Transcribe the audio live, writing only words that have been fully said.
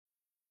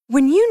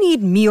When you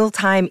need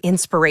mealtime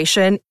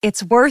inspiration,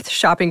 it's worth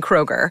shopping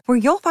Kroger, where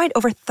you'll find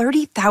over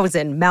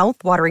 30,000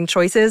 mouth-watering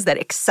choices that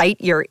excite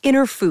your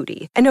inner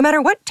foodie. And no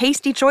matter what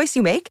tasty choice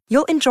you make,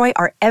 you'll enjoy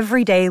our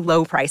everyday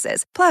low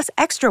prices, plus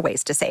extra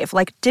ways to save,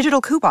 like digital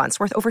coupons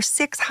worth over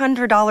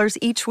 $600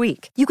 each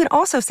week. You can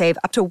also save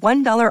up to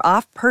 $1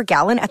 off per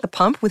gallon at the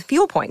pump with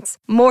fuel points.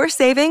 More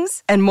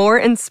savings and more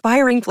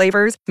inspiring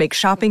flavors make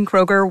shopping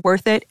Kroger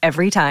worth it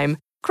every time.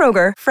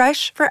 Kroger,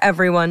 fresh for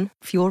everyone.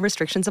 Fuel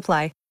restrictions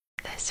apply.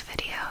 This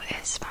video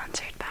is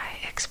sponsored by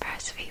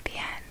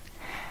ExpressVPN.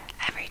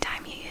 Every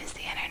time you use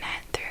the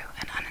internet through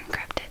an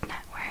unencrypted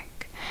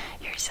network,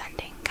 you're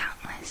sending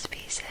countless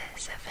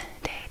pieces of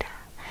data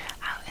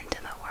out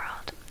into the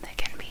world that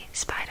can be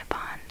spied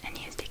upon and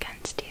used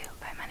against you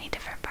by many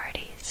different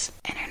parties.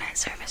 Internet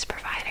service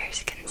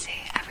providers can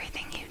see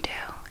everything you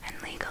do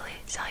and legally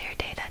sell your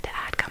data to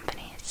ad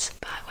companies.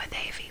 But with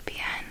a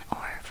VPN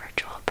or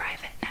virtual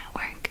private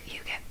network, you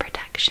get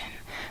protection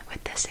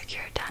with the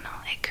secure tunnel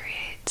it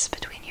creates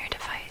between your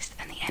device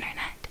and the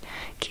internet,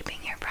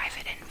 keeping your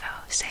private info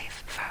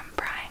safe from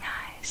prying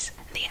eyes.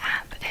 The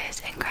app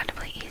is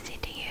incredibly easy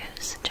to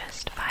use.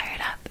 Just fire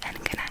it up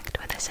and connect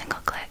with a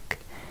single click.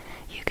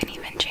 You can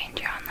even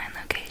change your online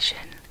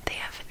location. They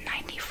have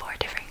 94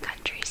 different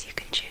countries you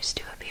can choose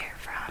to appear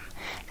from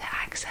to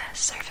access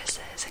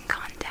services and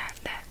content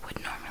that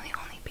would normally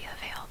only be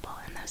available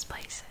in those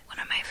places. One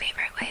of my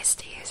favorite ways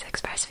to use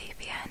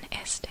ExpressVPN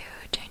is to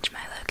change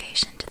my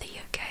location to the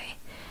UK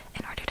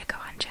in order to go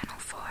on Channel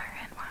 4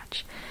 and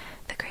watch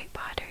the Great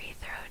Pottery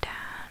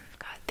Throwdown.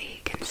 Got the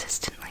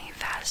consistently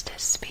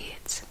fastest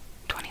speeds,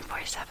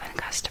 24/7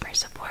 customer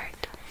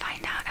support.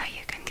 Find out how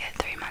you can get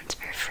 3 months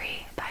for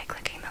free by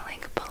clicking the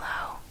link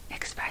below,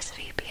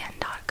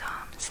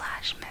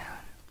 expressvpn.com/moon.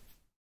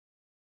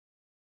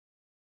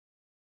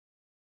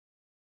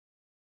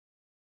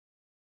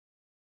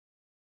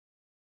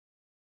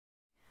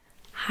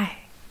 Hi,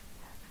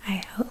 I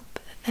hope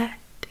that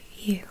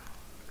you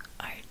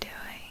are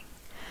doing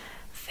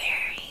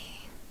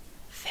very,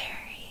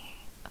 very,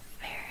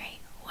 very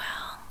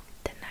well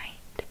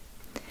tonight.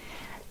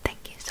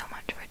 Thank you so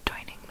much for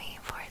joining me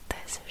for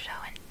this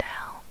show and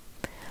tell.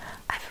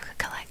 I've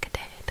collected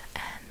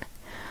an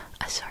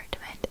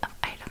assortment of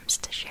items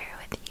to share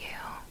with you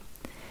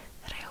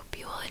that I hope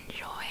you will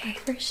enjoy. My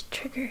first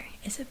trigger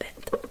is a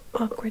bit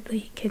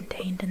awkwardly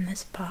contained in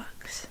this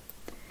box.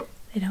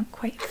 They don't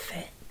quite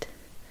fit,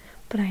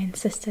 but I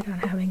insisted on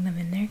having them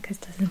in there because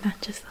doesn't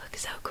that just look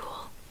so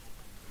cool?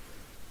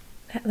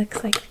 That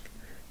looks like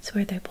it's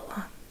where they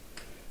belong.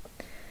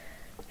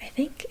 I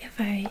think if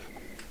I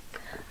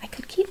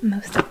could keep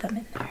most of them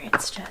in there.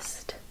 It's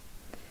just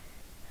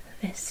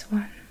this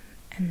one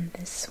and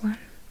this one.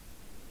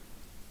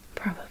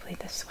 Probably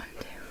this one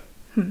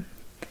too.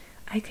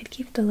 I could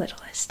keep the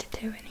littlest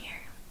two in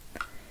here,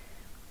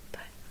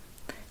 but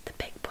the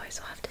big boys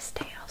will have to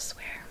stay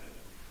elsewhere.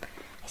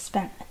 I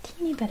spent a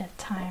teeny bit of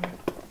time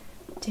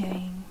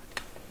doing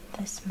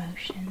this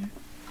motion,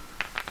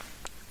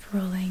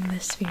 rolling the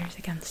spheres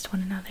against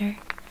one another.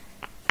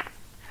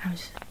 I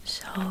was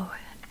so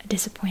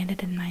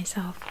disappointed in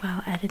myself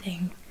while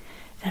editing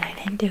that I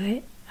didn't do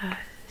it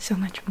so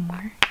much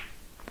more.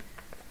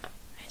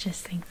 I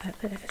just think that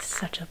it's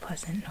such a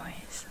pleasant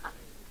noise.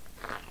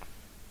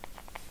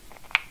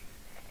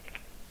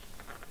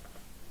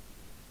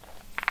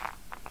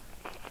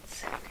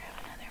 Let's grab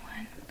another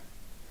one.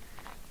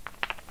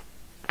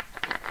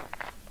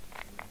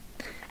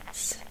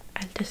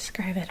 I'd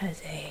describe it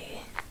as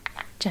a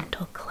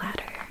gentle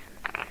clatter,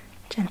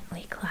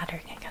 gently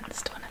clattering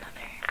against one another.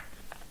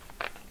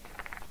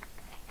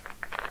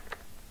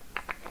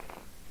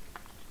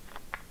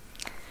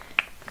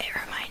 It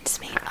reminds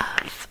me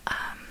of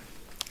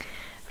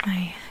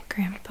my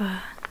grandpa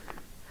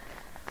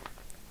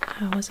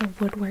was a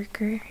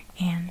woodworker,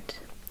 and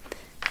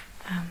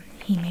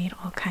he made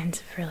all kinds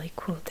of really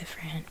cool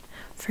different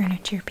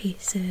furniture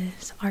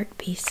pieces, art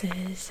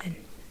pieces, and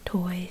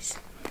toys.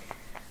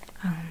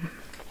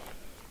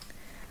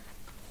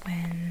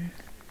 When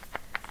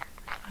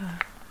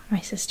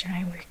my sister and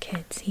I were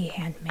kids, he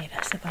handmade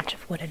us a bunch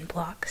of wooden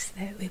blocks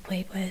that we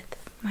played with.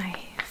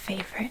 My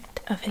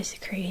favorite of his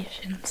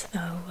creations,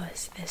 though,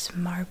 was this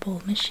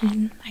marble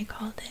machine, I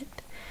called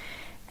it.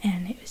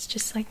 And it was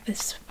just like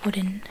this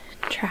wooden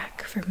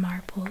track for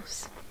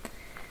marbles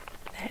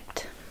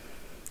that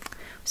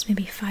was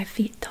maybe 5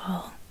 feet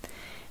tall.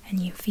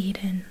 And you feed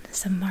in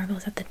some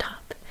marbles at the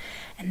top,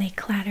 and they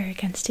clatter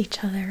against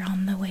each other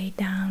on the way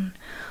down,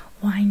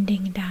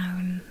 winding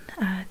down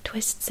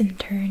twists and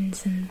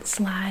turns and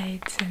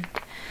slides and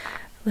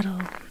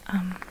little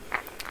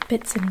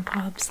bits and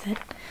bobs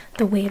that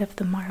the weight of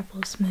the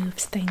marbles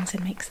moves things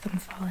and makes them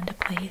fall into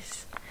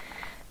place.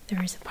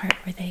 There was a part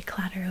where they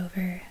clatter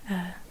over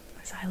a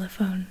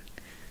xylophone.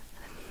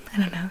 I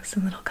don't know,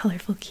 some little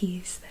colorful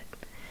keys that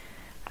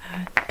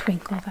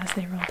twinkled as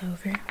they rolled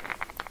over.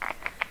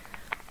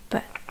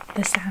 But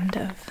the sound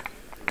of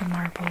the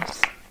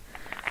marbles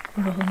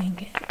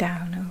rolling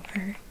down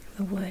over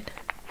the wood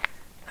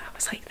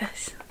was like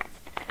this.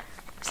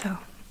 So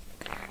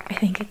I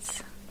think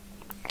it's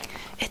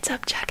it's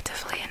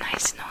objectively a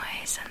nice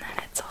noise, and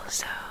then it's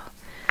also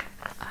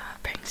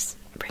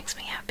brings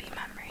me happy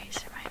memories,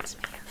 reminds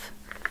me of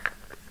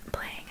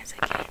playing as a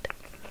kid.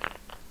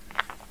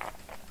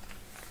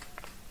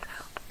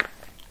 So,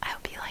 I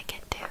hope you like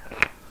it too.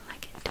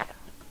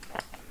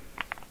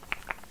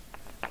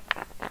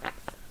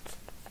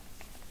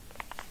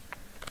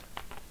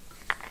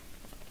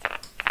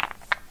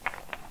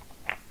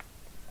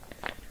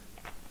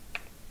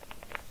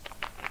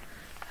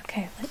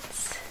 Okay,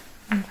 let's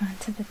move on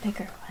to the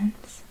bigger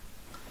ones.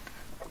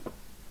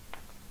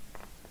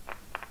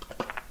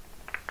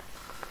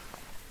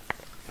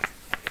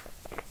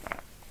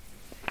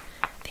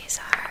 These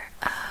are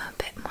a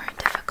bit more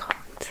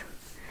difficult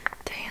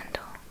to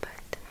handle,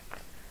 but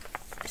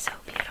so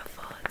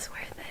beautiful, it's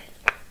worth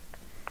it.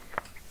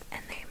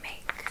 And they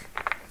make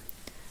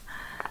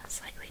a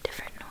slightly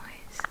different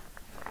noise.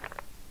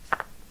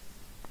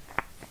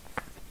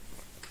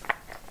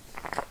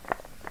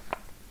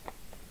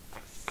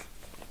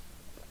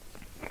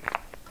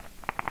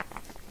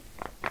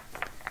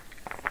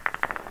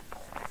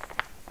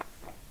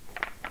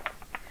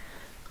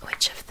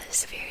 Which of the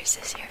spheres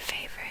is your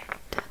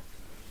favorite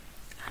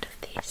out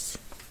of these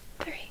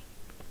three?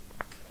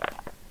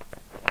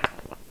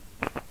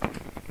 I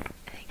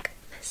think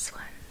this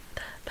one,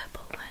 the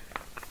pebble one,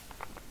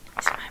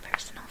 is my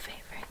personal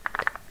favorite,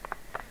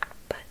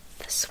 but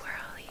the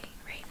swirly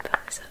rainbow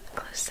is a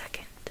close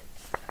second.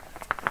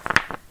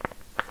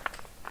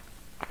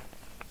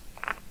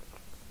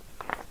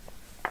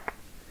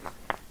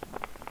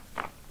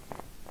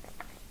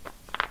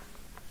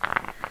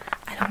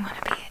 I don't want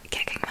to be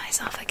kicking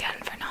myself again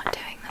for not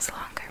doing this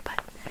longer, but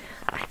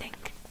I think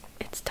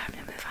it's time to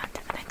move on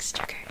to the next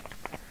trigger.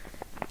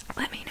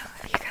 Let me know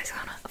if you guys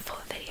want a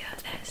full video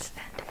of this,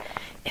 and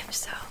if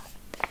so,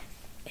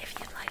 if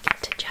you'd like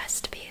it to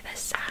just be this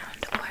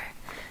sound or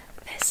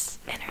this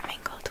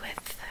intermingled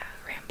with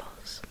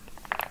rambles.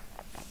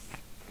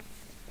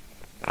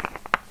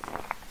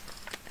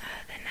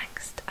 The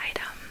next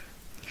item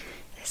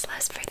is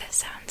less for the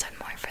sounds and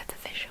more for the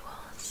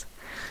visuals.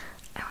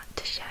 I want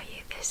to show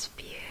you this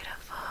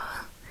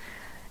beautiful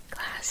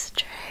glass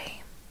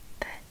tray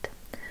that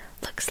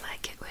looks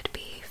like it would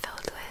be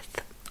filled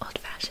with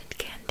old-fashioned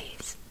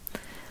candies,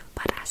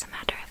 but as a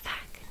matter of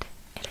fact,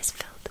 it is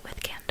filled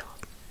with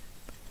candles.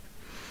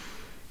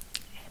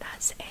 It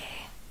has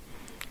a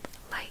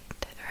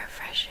light,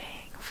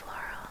 refreshing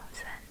floral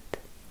scent.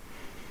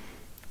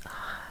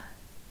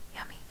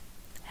 Yummy.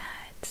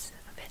 It's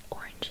a bit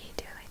orangey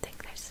too. I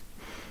think there's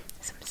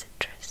some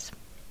citrus.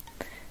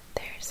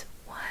 There's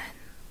 1,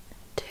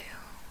 2,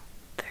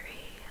 3,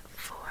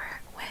 4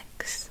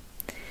 wicks,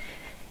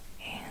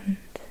 and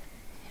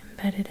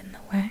embedded in the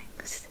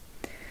wax,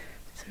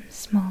 some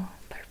small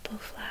purple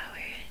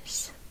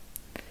flowers,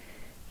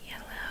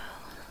 yellow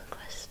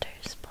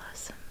clusters,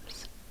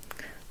 blossoms,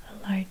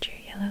 a larger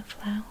yellow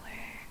flower,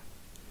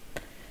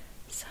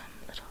 some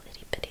little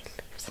itty bitty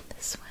leaves in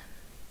this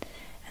one,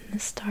 and the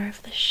star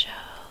of the show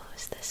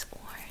is this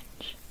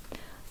orange.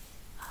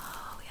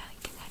 Oh yeah, you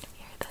can kind of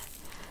hear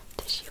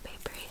the tissue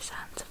papery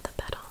sounds of the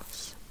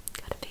petals.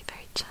 Gotta be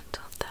very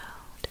gentle though.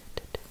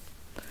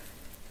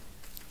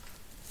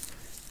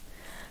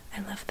 I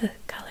love the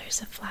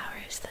colors of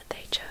flowers that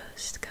they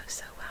chose to go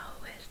so well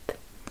with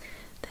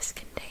this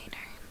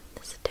container,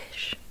 this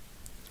dish.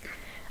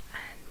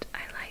 And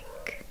I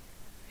like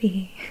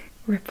the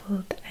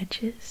rippled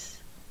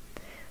edges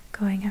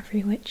going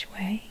every which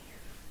way.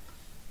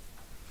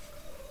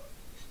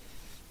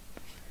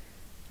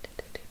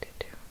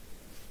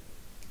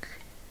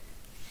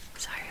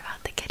 Sorry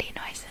about the kitty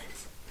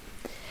noises.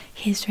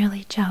 He's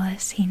really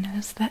jealous. He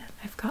knows that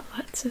I've got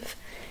lots of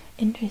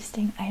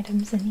interesting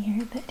items in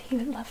here that he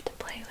would love to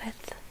play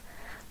with,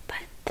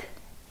 but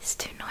it's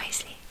too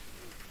noisy.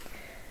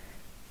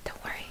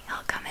 Don't worry,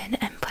 I'll come in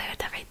and play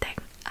with everything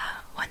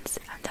once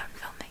I'm done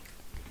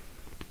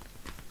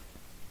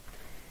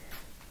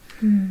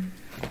filming.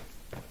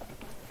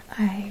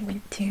 I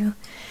went to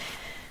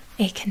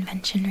a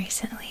convention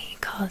recently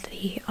called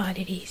the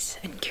Oddities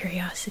and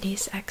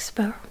Curiosities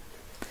Expo.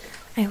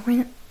 I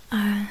went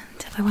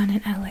to the one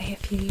in LA a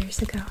few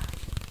years ago.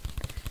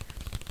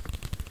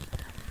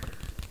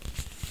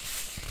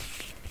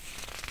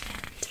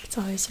 And it's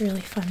always a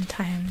really fun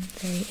time,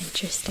 very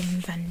interesting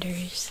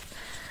vendors.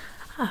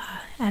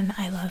 And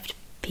I loved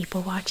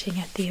people watching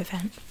at the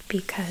event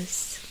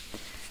because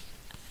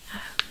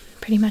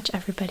pretty much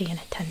everybody in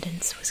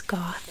attendance was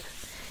goth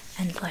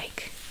and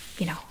like,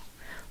 you know,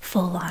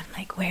 full on,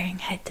 like wearing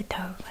head to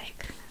toe,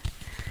 like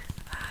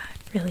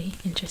really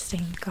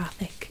interesting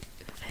gothic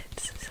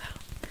fits, so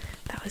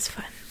that was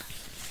fun.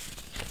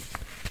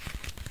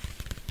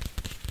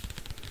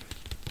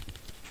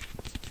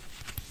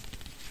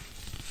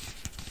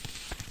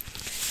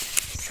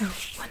 So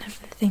one of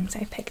the things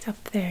I picked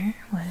up there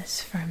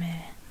was from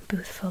a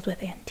booth filled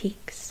with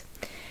antiques,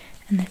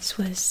 and this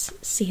was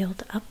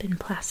sealed up in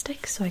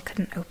plastic so I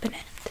couldn't open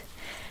it,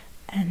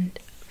 and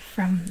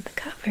from the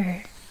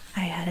cover I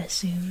had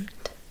assumed,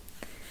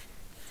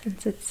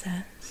 since it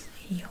says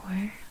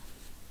your,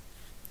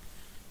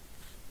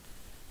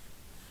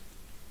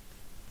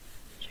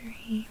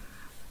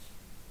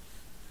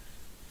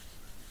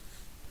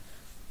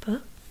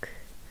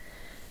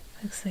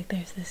 looks like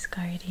there's this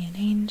guardian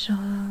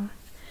angel.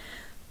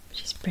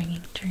 She's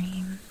bringing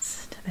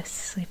dreams to this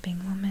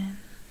sleeping woman.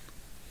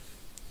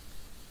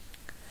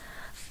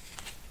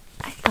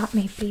 I thought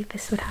maybe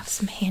this would have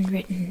some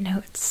handwritten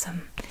notes,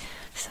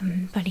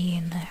 somebody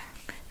in the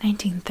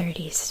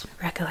 1930s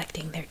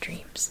recollecting their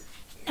dreams.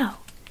 No,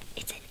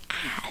 it's an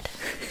ad.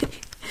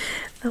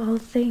 The whole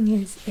thing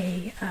is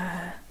a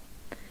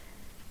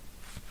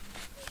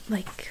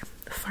like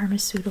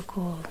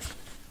pharmaceutical,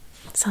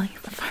 selling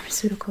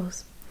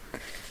pharmaceuticals.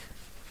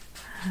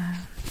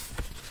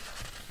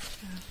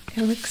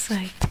 It looks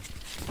like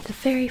the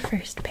very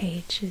first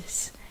page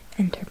is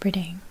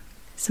interpreting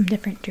some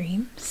different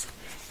dreams,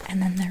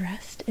 and then the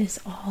rest is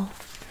all,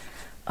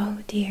 oh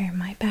dear,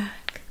 my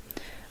back.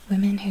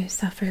 Women who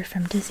suffer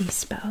from dizzy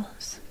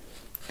spells.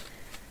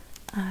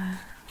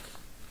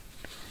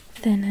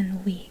 Thin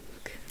and weak.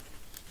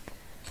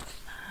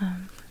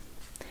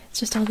 It's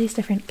just all these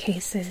different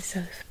cases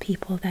of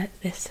people that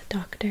this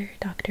Dr.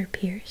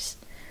 Pierce,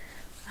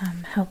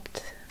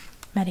 helped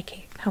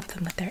help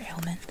them with their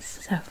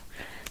ailments. So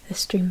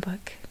this dream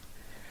book,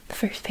 the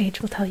first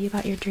page will tell you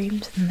about your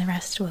dreams, and the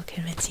rest will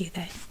convince you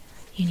that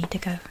you need to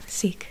go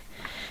seek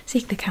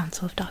the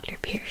counsel of Dr.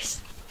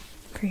 Pierce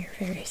for your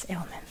various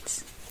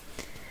ailments.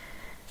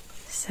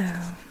 So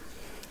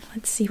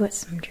let's see what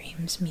some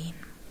dreams mean.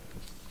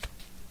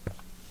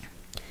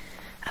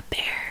 A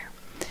bear.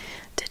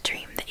 To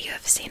dream that you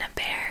have seen a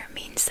bear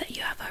means that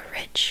you have a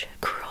rich,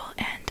 cruel,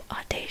 and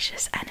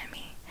audacious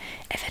enemy.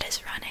 If it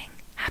is running,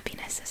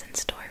 happiness is in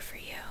store for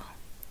you.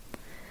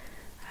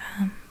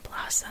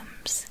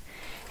 Blossoms.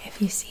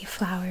 If you see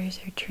flowers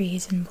or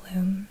trees in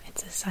bloom,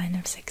 it's a sign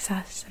of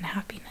success and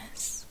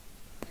happiness.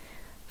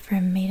 For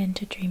a maiden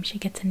to dream she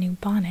gets a new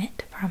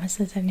bonnet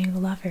promises a new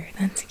lover.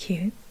 That's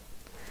cute.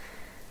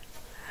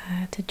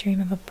 To dream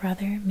of a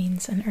brother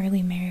means an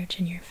early marriage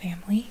in your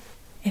family.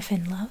 If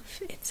in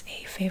love, it's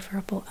a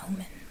favorable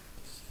omen.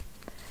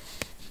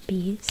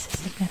 Bees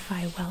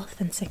signify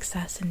wealth and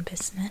success in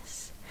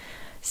business.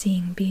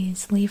 Seeing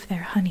bees leave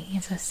their honey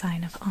is a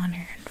sign of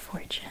honor and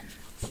fortune.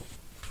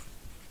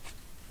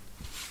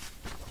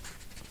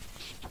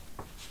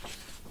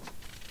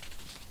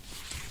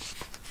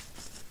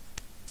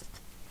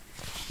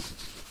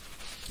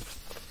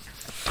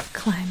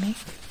 Climbing.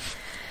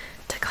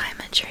 To climb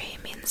a tree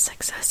means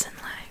success in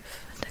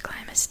life. To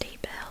climb a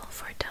steep hill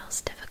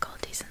foretells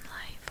difficulties in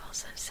life,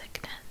 also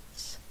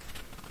sickness.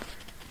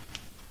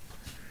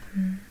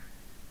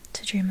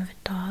 To dream of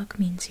a dog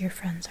means your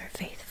friends are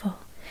faithful.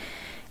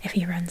 If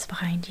he runs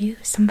behind you,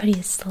 somebody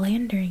is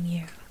slandering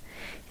you.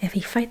 If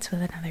he fights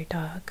with another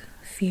dog,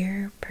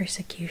 fear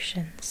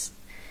persecutions.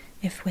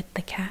 If with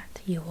the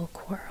cat, you will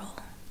quarrel.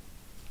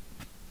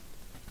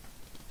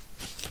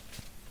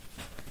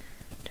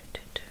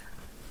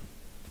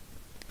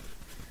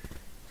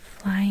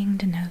 Flying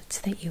denotes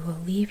that you will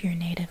leave your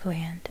native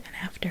land and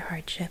after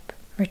hardship,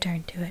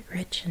 return to it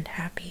rich and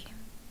happy.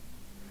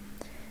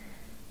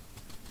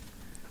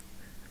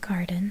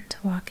 Garden, to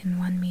walk in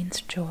one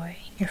means joy.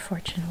 Your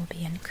fortune will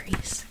be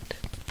increased.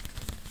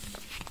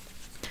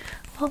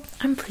 Well,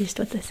 I'm pleased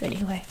with this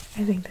anyway.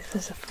 I think this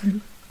is a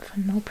fun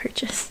little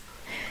purchase.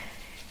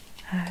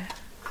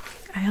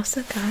 I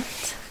also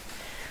got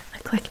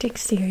Eclectic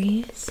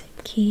Series,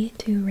 Key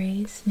to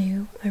Raise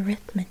New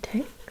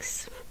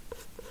Arithmetics.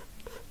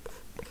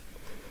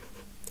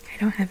 I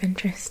don't have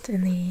interest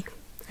in the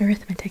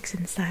arithmetics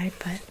inside,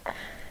 but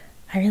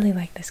I really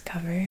like this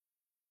cover.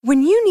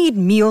 When you need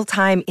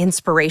mealtime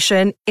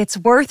inspiration, it's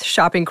worth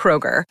shopping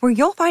Kroger, where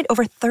you'll find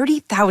over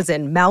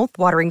 30,000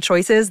 mouth-watering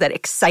choices that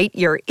excite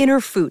your inner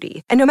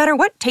foodie. And no matter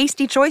what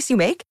tasty choice you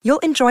make, you'll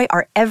enjoy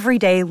our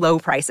everyday low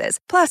prices,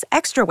 plus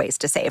extra ways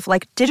to save,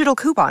 like digital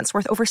coupons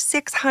worth over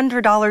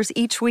 $600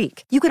 each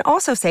week. You can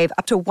also save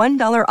up to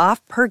 $1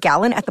 off per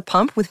gallon at the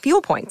pump with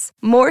fuel points.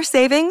 More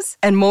savings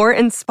and more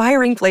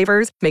inspiring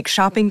flavors make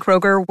shopping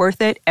Kroger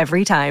worth it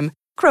every time.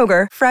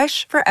 Kroger,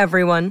 fresh for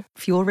everyone.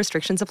 Fuel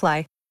restrictions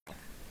apply.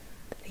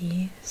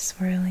 The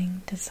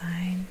swirling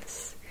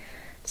designs,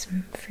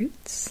 some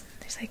fruits.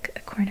 There's like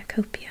a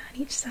cornucopia on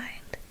each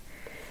side,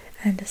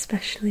 and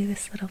especially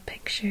this little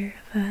picture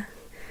of a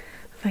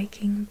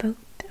Viking boat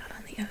out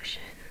on the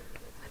ocean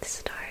with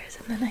stars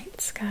in the night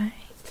sky.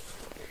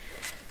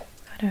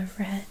 Got a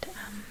red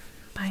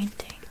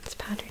binding. It's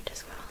patterned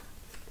as well.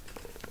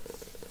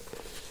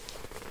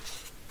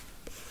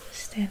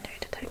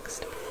 Standard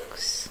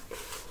textbooks.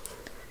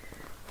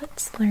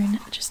 Let's learn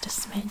just a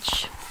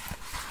smidge.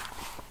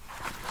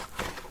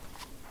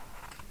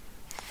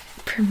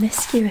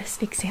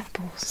 Promiscuous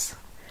examples.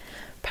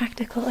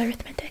 Practical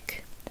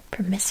arithmetic.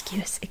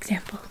 Promiscuous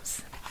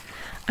examples.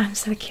 I'm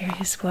so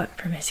curious what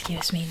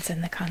promiscuous means in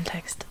the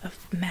context of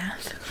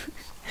math.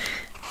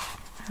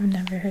 I've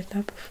never heard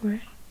that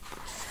before.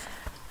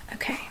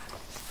 Okay.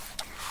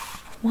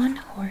 One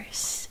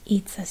horse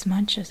eats as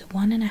much as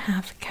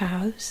 1.5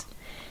 cows,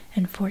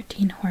 and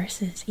 14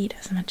 horses eat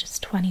as much as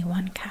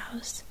 21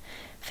 cows.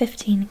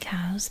 15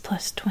 cows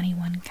plus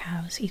 21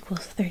 cows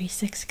equals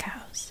 36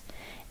 cows.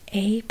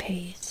 A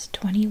pays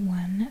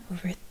 21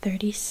 over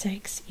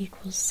 36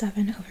 equals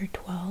 7 over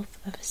 12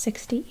 of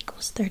 60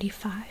 equals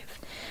 35.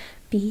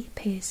 B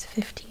pays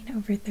 15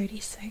 over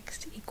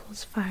 36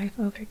 equals 5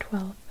 over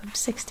 12 of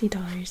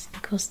 $60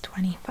 equals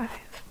 25.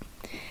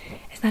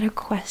 Is that a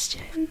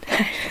question?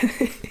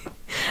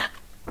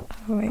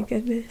 Oh my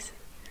goodness.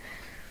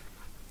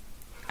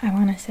 I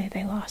want to say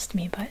they lost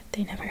me, but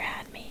they never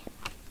had me.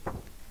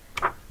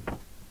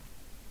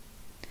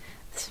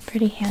 This is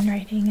pretty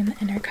handwriting in the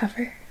inner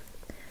cover.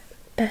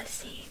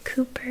 Bessie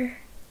Cooper.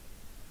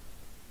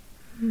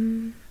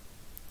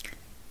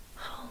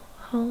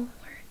 Hull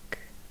work.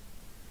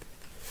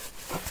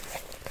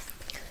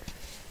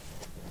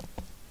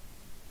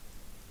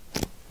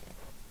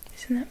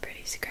 Isn't that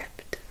pretty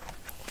script?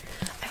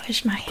 I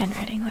wish my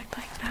handwriting looked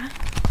like that.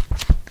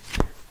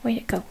 Way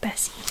to go,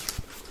 Bessie.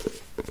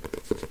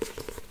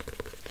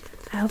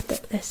 I hope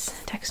that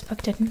this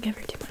textbook didn't give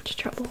her too much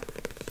trouble.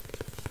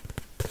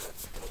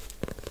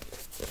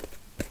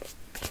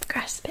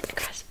 Grasp it,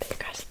 grasp it,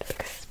 grasp it,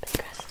 grasp it,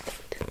 grasp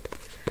it.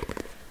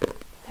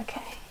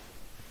 Okay.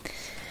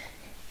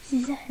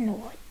 Then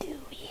what do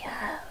we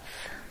have?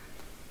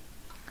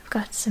 I've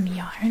got some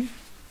yarn.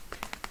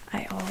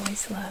 I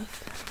always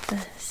love the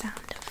sound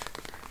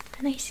of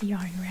a nice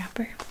yarn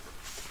wrapper.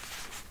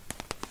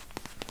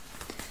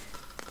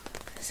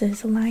 This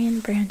is Lion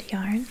brand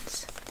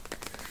yarns.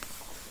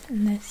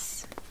 And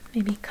this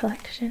maybe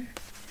collection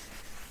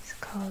is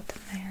called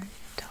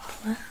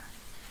Mandala.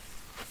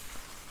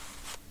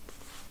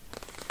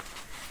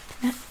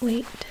 Net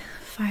weight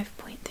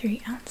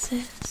 5.3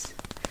 ounces.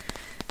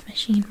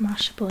 Machine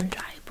washable and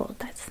dryable.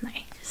 That's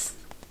nice.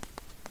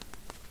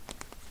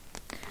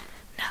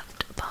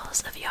 Note,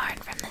 balls of yarn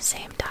from the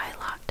same dye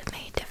lot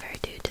may differ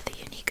due to the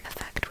unique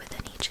effect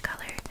within each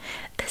color.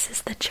 This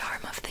is the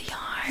charm of the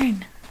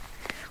yarn.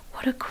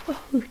 What a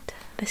quote.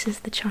 This is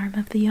the charm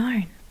of the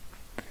yarn.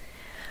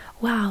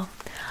 Wow,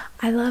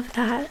 I love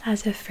that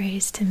as a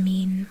phrase to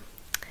mean,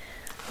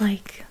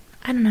 like,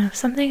 I don't know,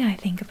 something I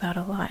think about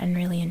a lot and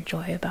really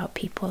enjoy about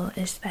people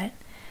is that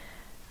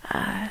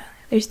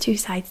there's two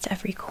sides to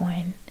every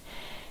coin.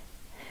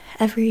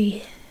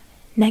 Every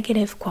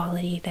negative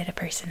quality that a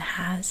person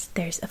has,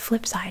 there's a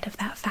flip side of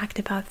that fact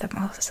about them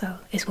also,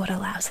 is what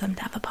allows them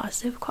to have a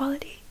positive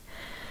quality.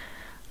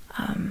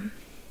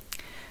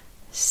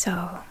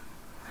 So,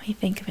 let me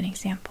think of an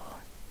example.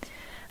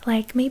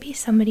 Like maybe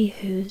somebody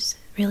who's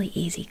really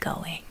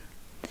easygoing.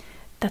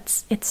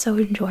 It's so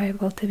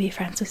enjoyable to be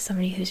friends with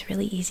somebody who's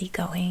really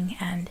easygoing,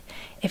 and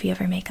if you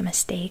ever make a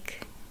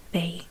mistake,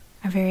 they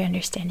are very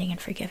understanding and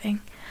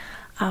forgiving.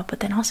 But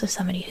then also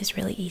somebody who's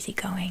really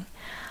easygoing,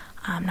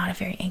 not a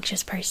very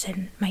anxious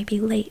person, might be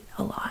late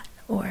a lot,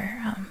 or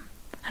I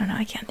don't know,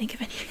 I can't think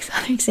of any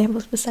other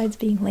examples besides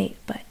being late,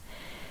 but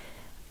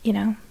you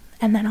know.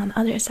 And then on the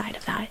other side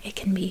of that, it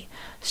can be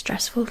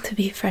stressful to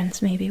be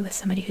friends maybe with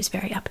somebody who's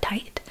very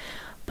uptight.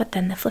 But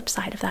then the flip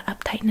side of that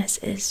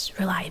uptightness is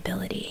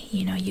reliability.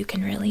 You know, you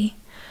can really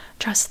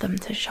trust them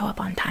to show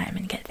up on time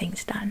and get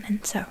things done.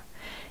 And so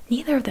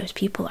neither of those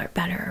people are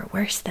better or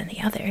worse than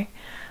the other.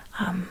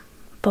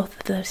 Both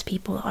of those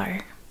people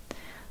are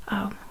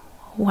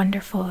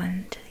wonderful,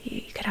 and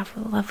you could have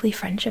a lovely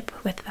friendship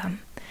with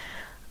them.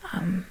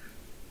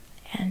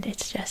 And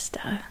it's just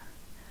a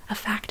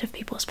fact of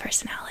people's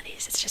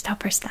personalities. It's just how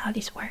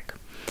personalities work.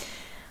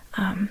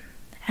 And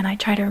I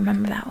try to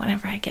remember that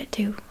whenever I get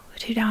too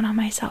down on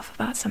myself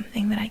about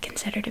something that I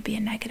consider to be a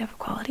negative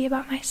quality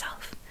about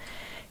myself.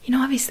 You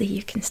know, obviously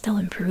you can still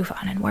improve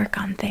on and work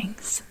on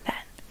things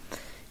that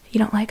you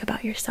don't like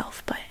about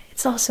yourself, but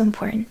it's also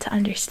important to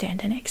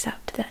understand and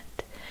accept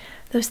that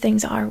those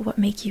things are what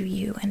make you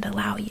you and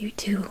allow you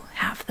to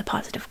have the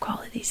positive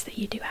qualities that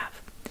you do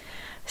have.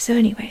 So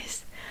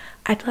anyways,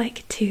 I'd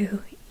like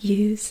to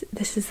use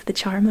 "this is the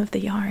charm of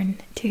the yarn"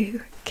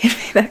 to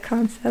convey that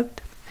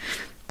concept.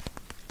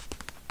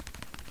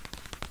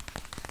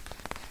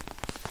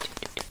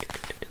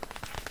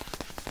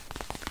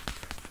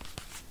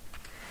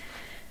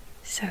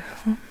 So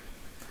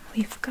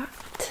we've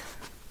got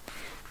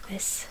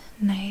this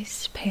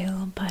nice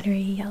pale buttery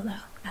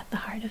yellow at the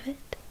heart of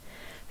it,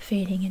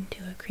 fading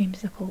into a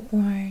creamsicle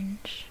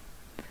orange,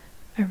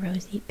 a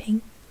rosy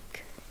pink,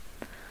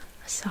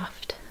 a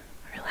soft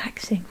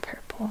relaxing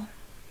purple,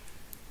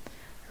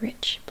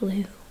 rich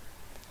blue,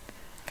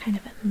 kind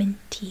of a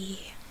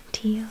minty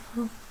teal.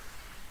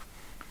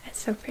 It's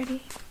so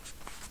pretty.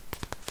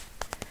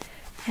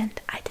 And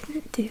I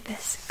didn't do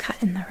this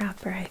cut in the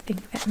wrapper. I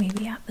think that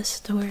maybe at the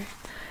store,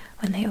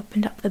 when they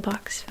opened up the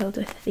box filled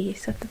with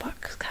these with the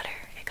box cutter,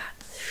 it got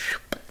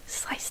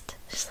sliced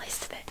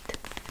a bit.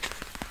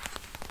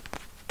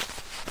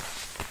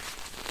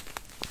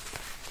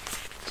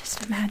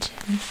 Just imagine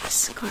a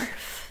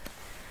scarf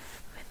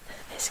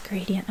with this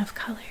gradient of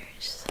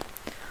colors,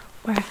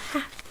 or a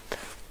hat,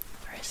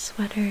 or a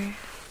sweater,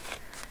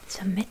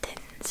 some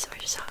mittens or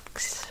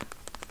socks,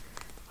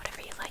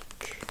 whatever you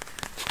like.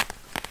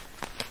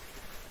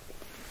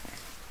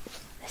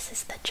 This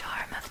is the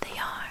charm of the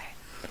yarn.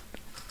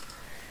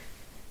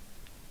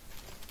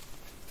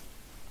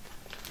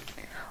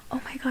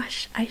 Oh my my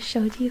gosh, I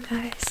showed you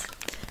guys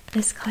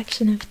this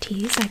collection of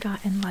teas I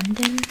got in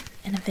London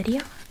in a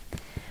video,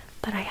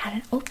 but I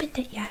hadn't opened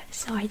it yet,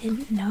 so I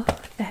didn't know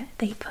that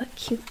they put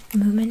cute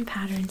Moomin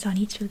patterns on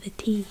each of the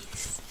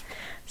teas.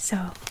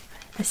 So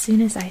as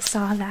soon as I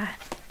saw that,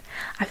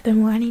 I've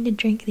been wanting to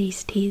drink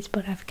these teas,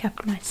 but I've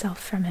kept myself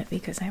from it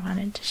because I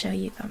wanted to show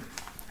you them,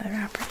 the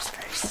wrappers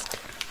first.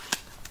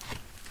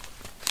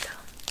 So,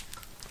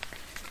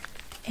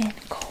 in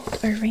cold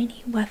or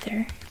rainy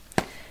weather,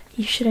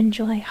 you should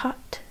enjoy a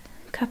hot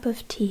cup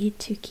of tea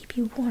to keep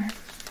you warm.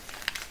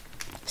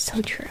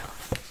 So true.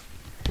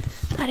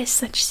 That is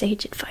such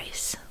sage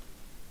advice.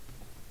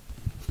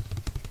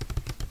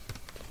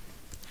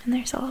 And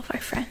there's all of our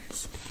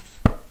friends.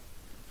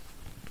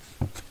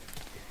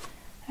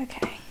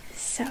 Okay,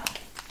 so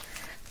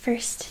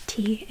first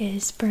tea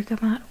is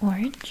bergamot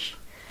orange.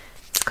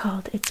 It's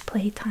called It's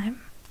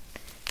Playtime.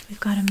 We've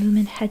got a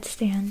Moomin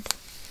headstand,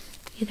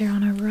 either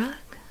on a rug,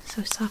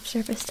 so soft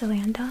surface to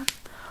land on,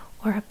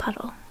 or a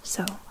puddle,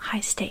 so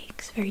high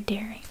stakes, very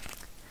daring.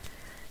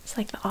 It's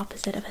like the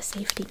opposite of a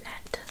safety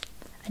net,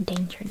 a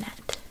danger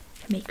net,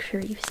 to make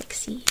sure you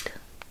succeed.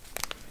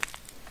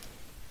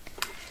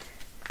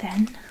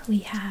 Then we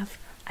have,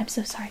 I'm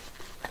so sorry,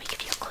 let me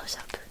give you a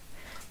close-up.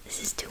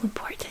 This is too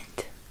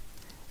important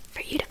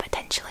for you to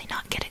potentially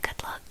not get a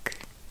good look.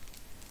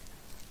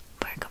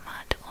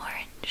 Bergamot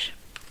orange,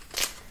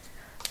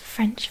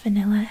 French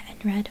vanilla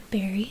and red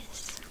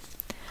berries,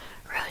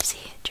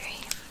 rosy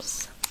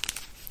dreams.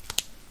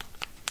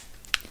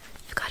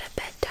 You've got a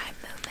bedtime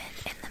moment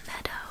in the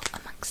meadow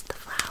amongst the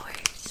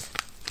flowers.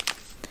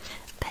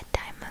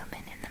 Bedtime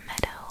moment in the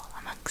meadow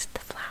amongst the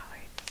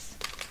flowers.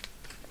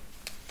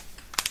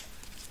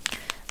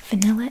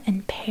 Vanilla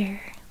and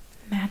pear,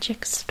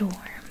 magic storm.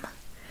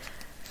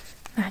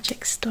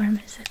 Magic Storm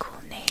is a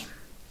cool name,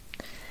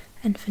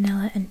 and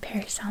vanilla and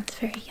pear sounds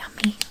very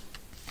yummy.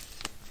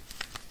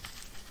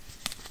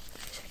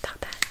 Where's our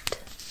top hat?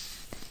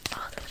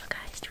 Oh, the little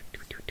guys.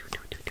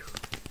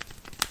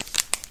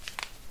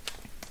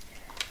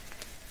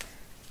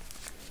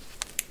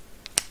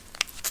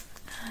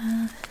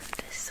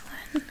 This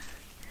one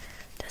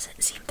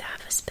doesn't seem to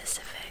have a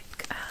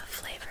specific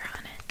flavor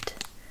on it.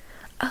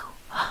 Oh,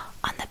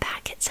 on the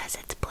back it says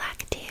it's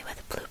black tea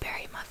with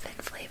blueberry muffin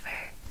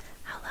flavor.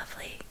 How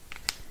lovely.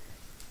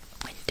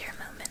 Winter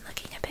Moomin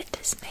looking a bit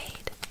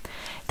dismayed.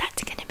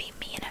 That's gonna be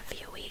me in a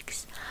few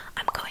weeks.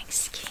 I'm going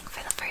skiing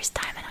for the first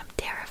time and I'm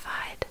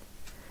terrified.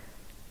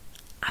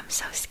 I'm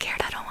so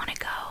scared, I don't want to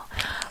go.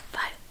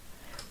 But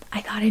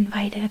I got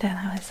invited and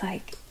I was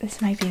like,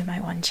 this might be my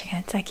one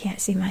chance. I can't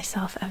see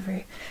myself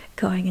ever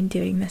going and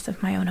doing this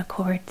of my own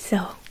accord.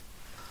 So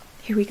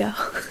here we go.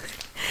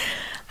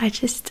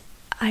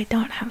 I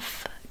don't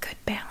have good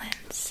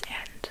balance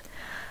and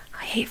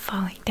I hate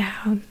falling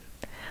down.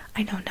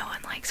 I know no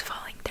one likes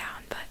falling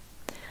down, but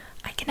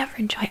I can never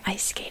enjoy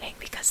ice skating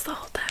because the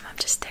whole time I'm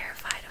just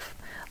terrified of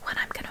when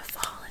I'm gonna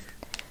fall and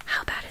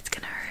how bad it's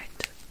gonna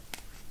hurt.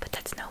 But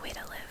that's no way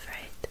to live,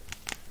 right?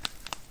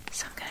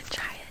 So I'm gonna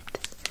try it.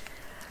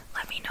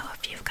 Let me know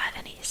if you've got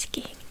any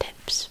skiing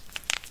tips.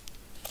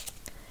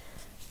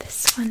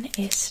 This one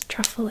is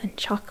Truffle and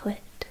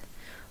Chocolate,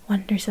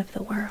 Wonders of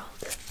the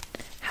World.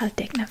 How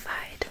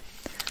dignified.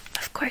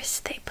 Of course,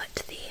 they put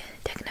the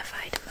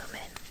dignified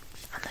moment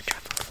on the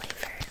truffle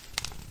flavor.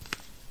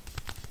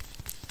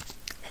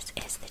 This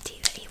is the tea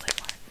that you would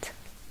want.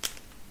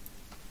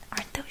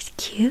 Aren't those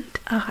cute?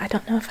 Oh, I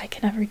don't know if I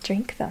can ever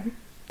drink them.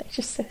 They're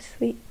just so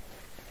sweet.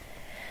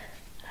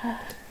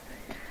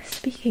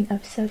 Speaking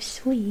of so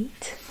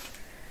sweet,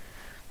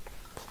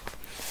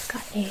 I've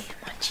got a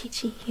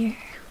Monchichi here.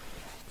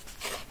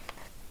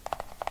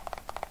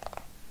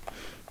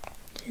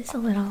 This is a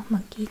little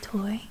monkey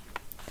toy,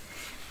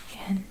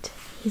 and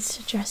he's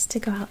dressed to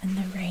go out in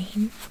the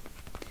rain.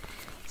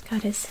 He's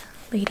got his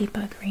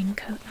ladybug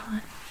raincoat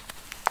on.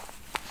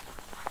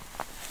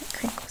 It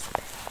crinkles a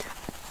bit.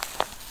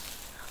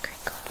 Little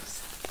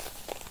crinkles.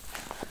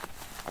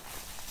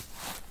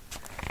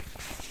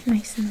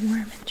 Nice and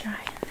warm and dry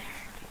in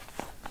there.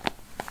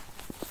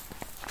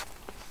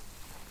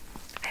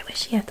 I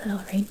wish he had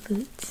little rain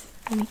boots.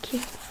 Really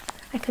cute.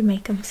 I could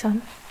make him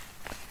some.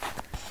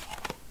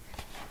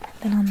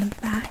 Then on the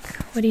back,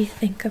 what do you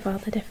think of all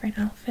the different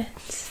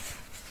outfits?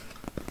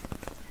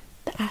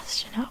 The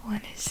astronaut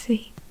one is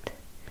sweet.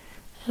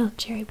 Little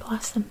cherry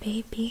blossom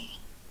baby.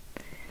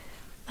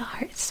 The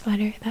heart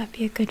sweater, that'd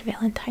be a good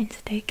Valentine's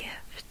Day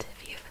gift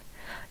if you've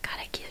got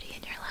a cutie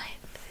in your life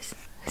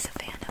who's a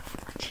fan of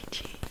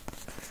Monchichi.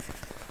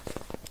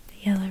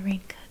 The yellow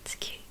raincoat's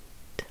cute.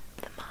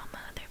 The mama,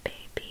 their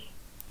baby.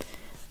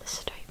 The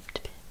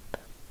striped bib.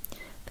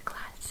 The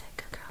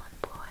classic girl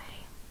and boy.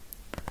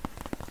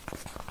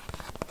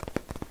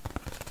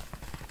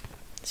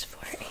 It's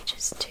for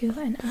ages 2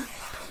 and up.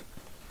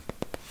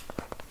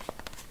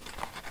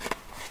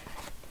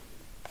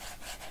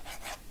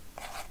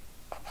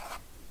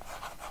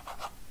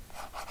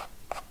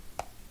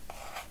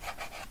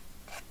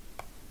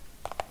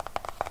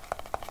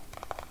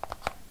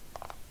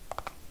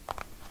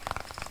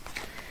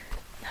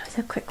 That was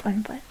a quick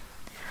one, but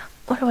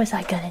What was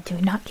I gonna do?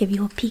 Not give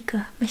you a peek,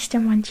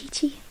 Mr.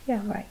 Monchichi?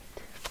 Yeah, right.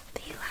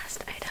 The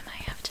last item I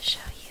have to show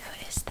you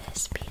is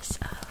this piece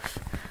of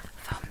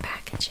foam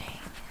packaging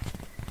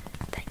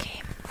that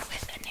came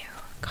with a new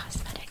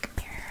cosmetic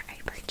mirror I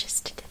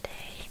purchased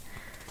today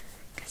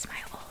because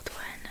my old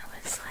one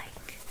was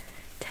like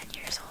 10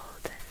 years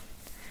old and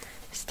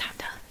it's time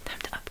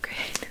to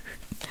upgrade.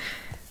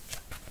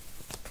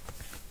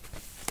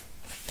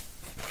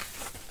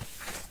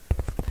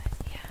 But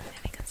yeah, I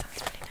think it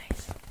sounds pretty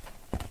nice.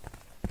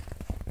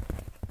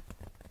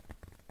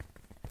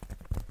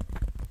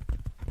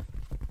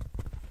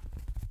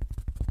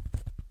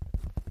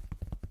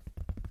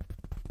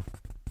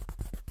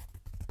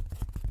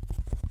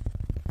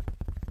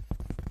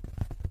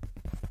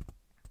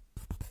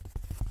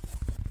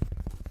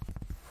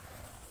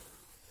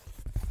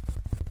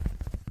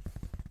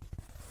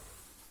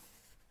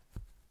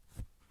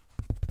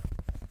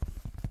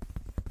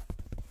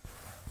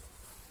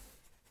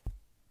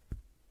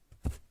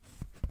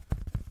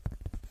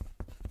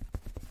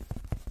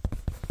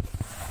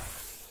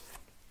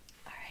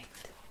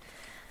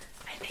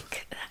 I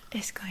think that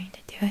is going to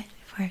do it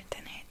for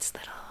tonight's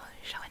little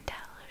show and tell.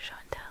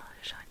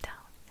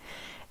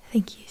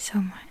 Thank you so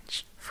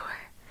much for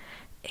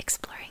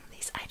exploring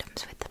these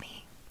items with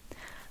me.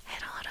 I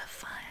had a lot of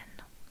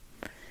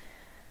fun.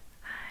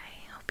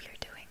 I hope you're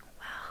doing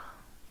well.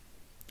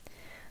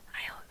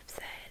 I hope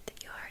that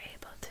you are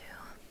able to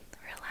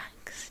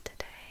relax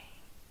today.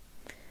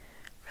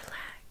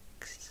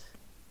 Relax.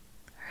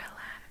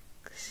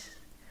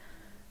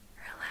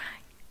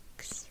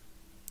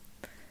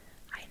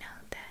 I know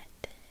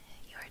that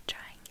you're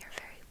trying your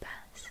very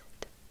best,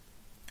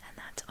 and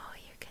that's all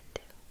you can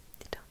do.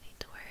 You don't need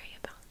to worry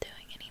about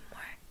doing any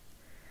more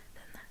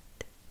than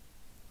that.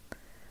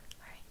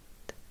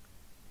 Alright.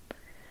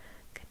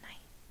 Good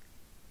night.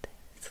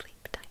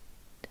 Sleep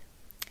tight.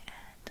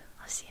 And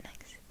I'll see you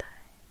next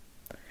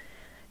time.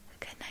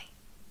 Good night.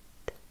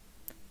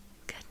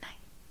 Good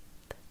night.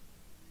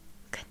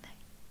 Good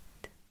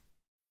night.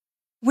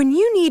 When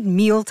you need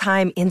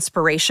mealtime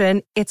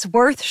inspiration, it's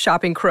worth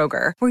shopping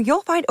Kroger, where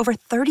you'll find over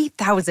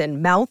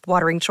 30,000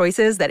 mouth-watering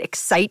choices that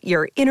excite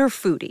your inner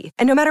foodie.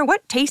 And no matter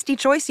what tasty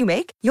choice you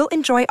make, you'll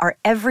enjoy our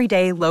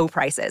everyday low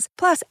prices,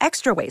 plus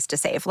extra ways to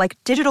save, like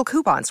digital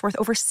coupons worth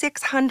over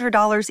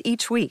 $600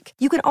 each week.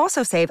 You can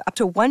also save up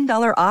to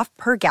 $1 off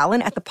per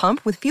gallon at the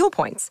pump with fuel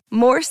points.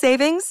 More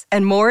savings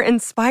and more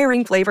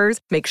inspiring flavors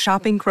make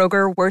shopping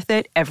Kroger worth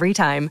it every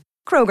time.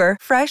 Kroger,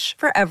 fresh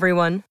for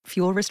everyone.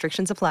 Fuel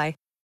restrictions apply.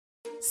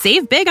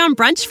 Save big on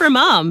brunch for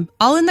mom,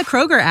 all in the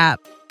Kroger app.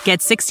 Get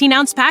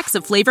 16-ounce packs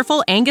of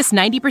flavorful Angus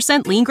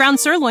 90% lean ground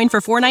sirloin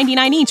for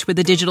 $4.99 each with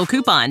a digital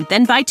coupon.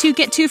 Then buy 2,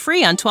 get 2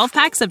 free on 12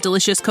 packs of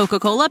delicious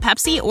Coca-Cola,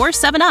 Pepsi, or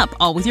 7-Up,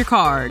 all with your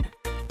card.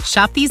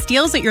 Shop these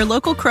deals at your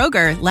local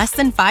Kroger, less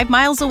than 5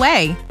 miles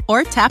away.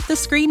 Or tap the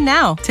screen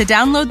now to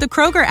download the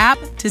Kroger app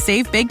to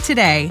save big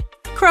today.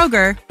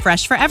 Kroger,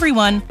 fresh for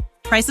everyone.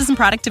 Prices and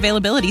product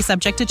availability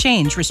subject to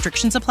change.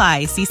 Restrictions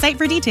apply. See site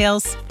for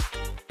details.